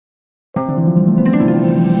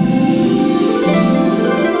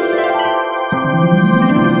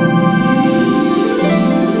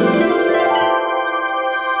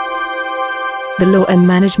The Law and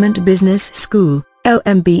Management Business School,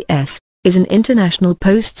 LMBS, is an international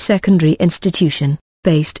post-secondary institution,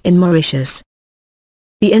 based in Mauritius.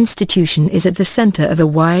 The institution is at the center of a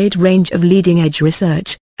wide range of leading-edge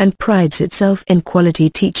research, and prides itself in quality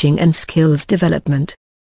teaching and skills development.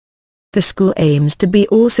 The school aims to be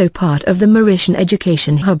also part of the Mauritian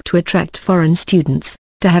education hub to attract foreign students,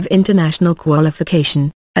 to have international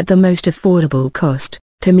qualification, at the most affordable cost,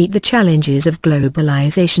 to meet the challenges of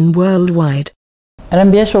globalization worldwide.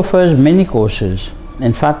 LMBS offers many courses.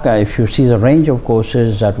 In fact, if you see the range of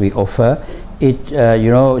courses that we offer,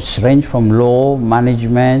 it's range from law,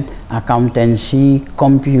 management, accountancy,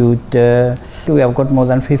 computer. We have got more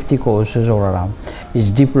than 50 courses all around. It's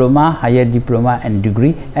diploma, higher diploma and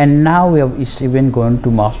degree, and now it's even going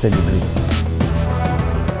to master degree.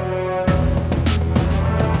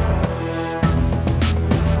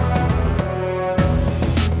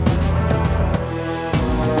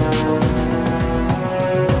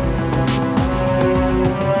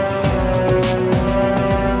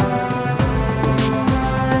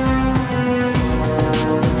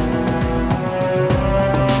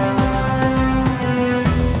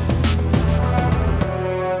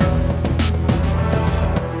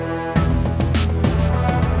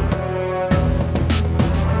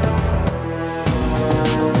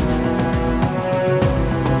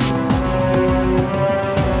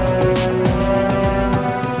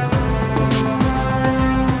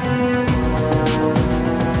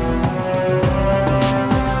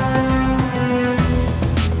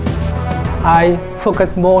 I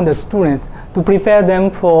focus more on the students to prepare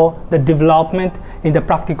them for the development in the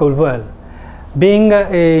practical world. Being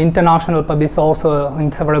an international published author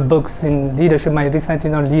in several books in leadership, my research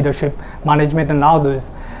in leadership, management and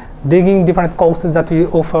others, digging different courses that we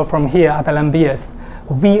offer from here at LMBS,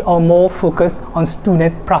 we are more focused on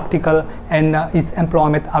student practical and its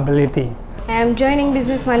employment ability. I am joining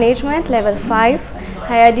business management level 5,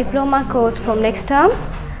 higher diploma course from next term.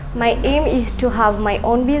 My aim is to have my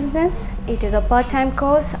own business. It is a part-time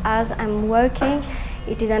course. As I'm working,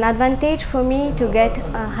 it is an advantage for me to get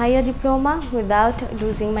a higher diploma without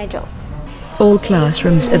losing my job. All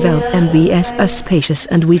classrooms of LMBS are spacious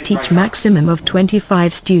and we teach maximum of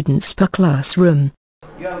 25 students per classroom.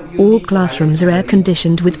 All classrooms are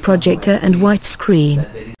air-conditioned with projector and white screen.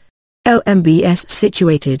 LMBS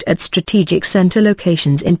situated at strategic center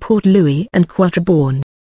locations in Port Louis and Quatre Bornes.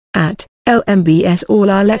 At LMBS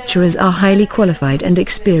all our lecturers are highly qualified and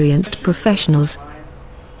experienced professionals.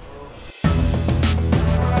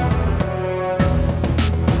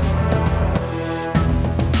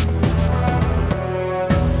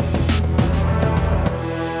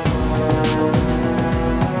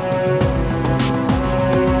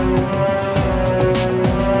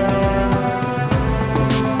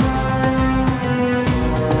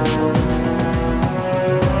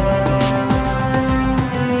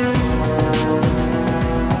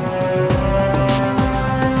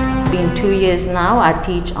 In 2 years now, I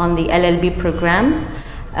teach on the LLB programs.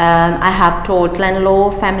 I have taught land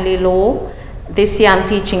law, family law. This year I'm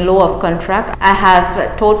teaching law of contract. I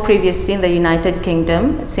have taught previously in the United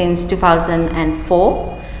Kingdom since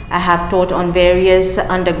 2004. I have taught on various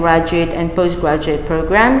undergraduate and postgraduate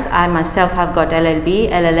programs. I myself have got LLB,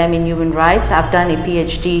 LLM in human rights. I've done a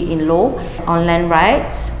PhD in law on land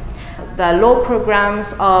rights. The law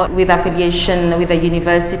programs are with affiliation with the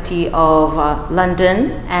University of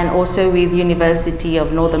London and also with University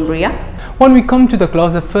of Northumbria. When we come to the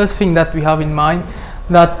class, the first thing that we have in mind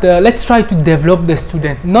that let's try to develop the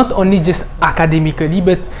student, not only just academically,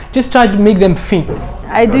 but just try to make them think.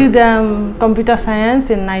 I did computer science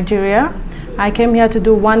in Nigeria. I came here to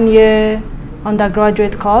do 1 year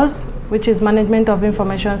undergraduate course, which is Management of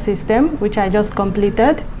Information System, which I just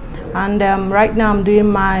completed. And right now I'm doing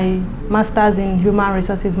my master's in Human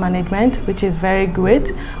Resources Management, which is very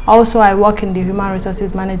great. Also, I work in the Human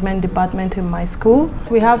Resources Management department in my school.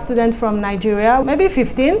 We have students from Nigeria, maybe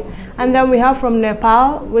 15, and then we have from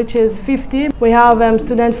Nepal, which is 50. We have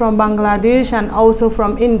students from Bangladesh and also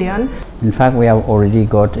from India. In fact, we have already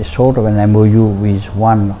got a sort of an MOU with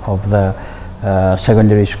one of the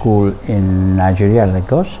secondary school in Nigeria,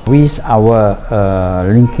 Lagos, with our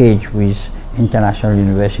linkage with international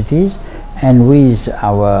universities and with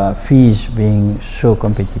our fees being so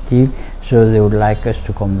competitive, so they would like us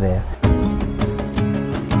to come there.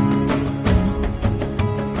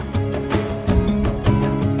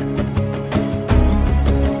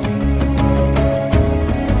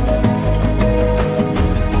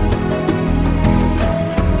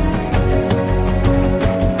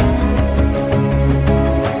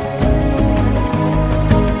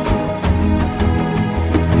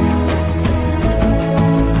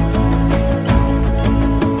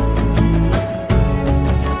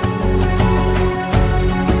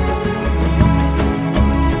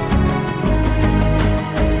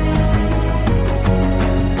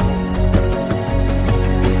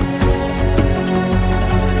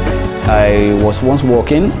 was once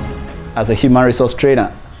working as a human resource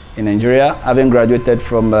trainer in Nigeria, having graduated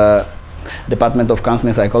from Department of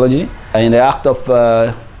Counseling Psychology. In the act of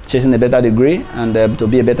chasing a better degree and to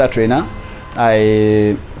be a better trainer,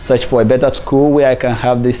 I searched for a better school where I can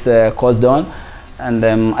have this course done, and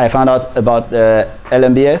I found out about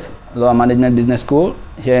LMBS, Law and Management Business School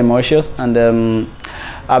here in Mauritius, and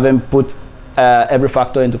having put every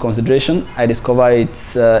factor into consideration, I discovered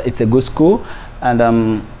it's a good school, and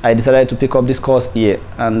I decided to pick up this course here.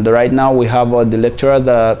 And right now we have the lecturers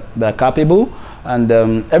that are capable, and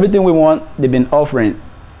everything we want they've been offering.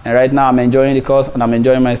 And right now I'm enjoying the course and I'm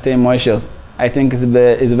enjoying my stay in Mauritius. I think it's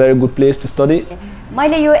a very good place to study.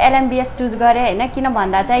 मैले यो LMBS choose गरे हैन किन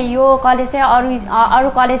भन्दा चाहिँ यो college चाहिँ अरु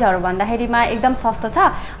कलेजहरु भन्दाखेरिमा एकदम सस्तो छ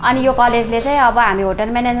अनि यो कलेजले चाहिँ अब हामी होटल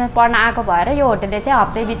म्यानेजमेन्ट पढ्न आको भएर यो होटलले चाहिँ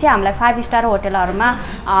हप्तैपछि हामीलाई 5 स्टार होटलहरुमा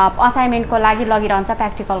असाइनमेन्टको लागि लगिरहन्छ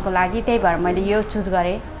प्र्याक्टिकलको लागि त्यही भएर मैले यो चुज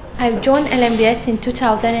गरे I've joined LMBS in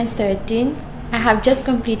 2013. I have just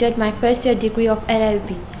completed my first year degree of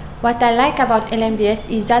LLB. What I like about LMBS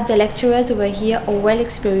is that the lecturers over here are well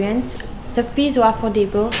experienced, the fees are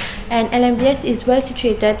affordable, and LMBS is well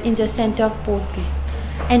situated in the center of Port Louis.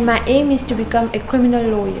 And my aim is to become a criminal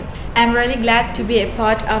lawyer. I'm really glad to be a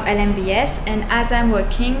part of LMBS, and as I'm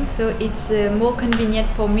working, so it's more convenient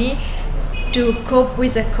for me to cope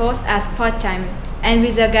with the course as part-time. And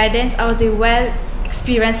with the guidance of the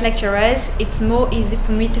well-experienced lecturers, it's more easy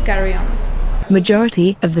for me to carry on.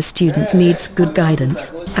 Majority of the students needs good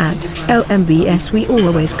guidance. At LMBS we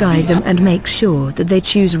always guide them and make sure that they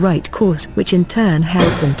choose right course, which in turn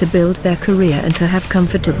help them to build their career and to have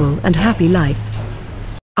comfortable and happy life.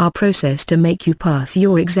 Our process to make you pass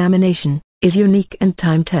your examination is unique and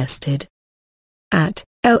time-tested. At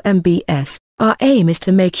LMBS, our aim is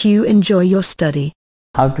to make you enjoy your study.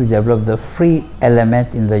 How to develop the free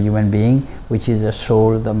element in the human being, which is the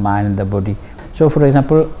soul, the mind and the body. So for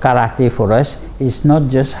example, karate for us is not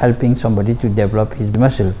just helping somebody to develop his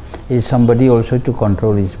muscle, it's somebody also to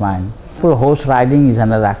control his mind. Horse riding is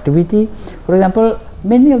another activity. For example,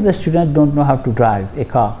 many of the students don't know how to drive a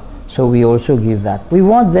car, so we also give that. We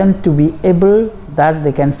want them to be able that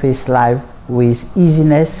they can face life with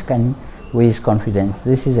easiness, with confidence.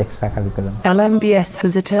 This is extracurricular. LMBS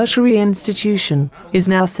as a tertiary institution is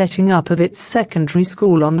now setting up of its secondary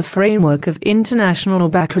school on the framework of International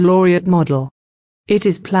Baccalaureate model. It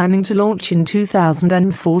is planning to launch in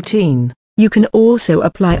 2014. You can also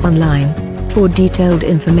apply online. For detailed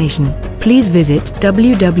information, please visit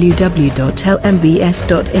www.lmbs.info.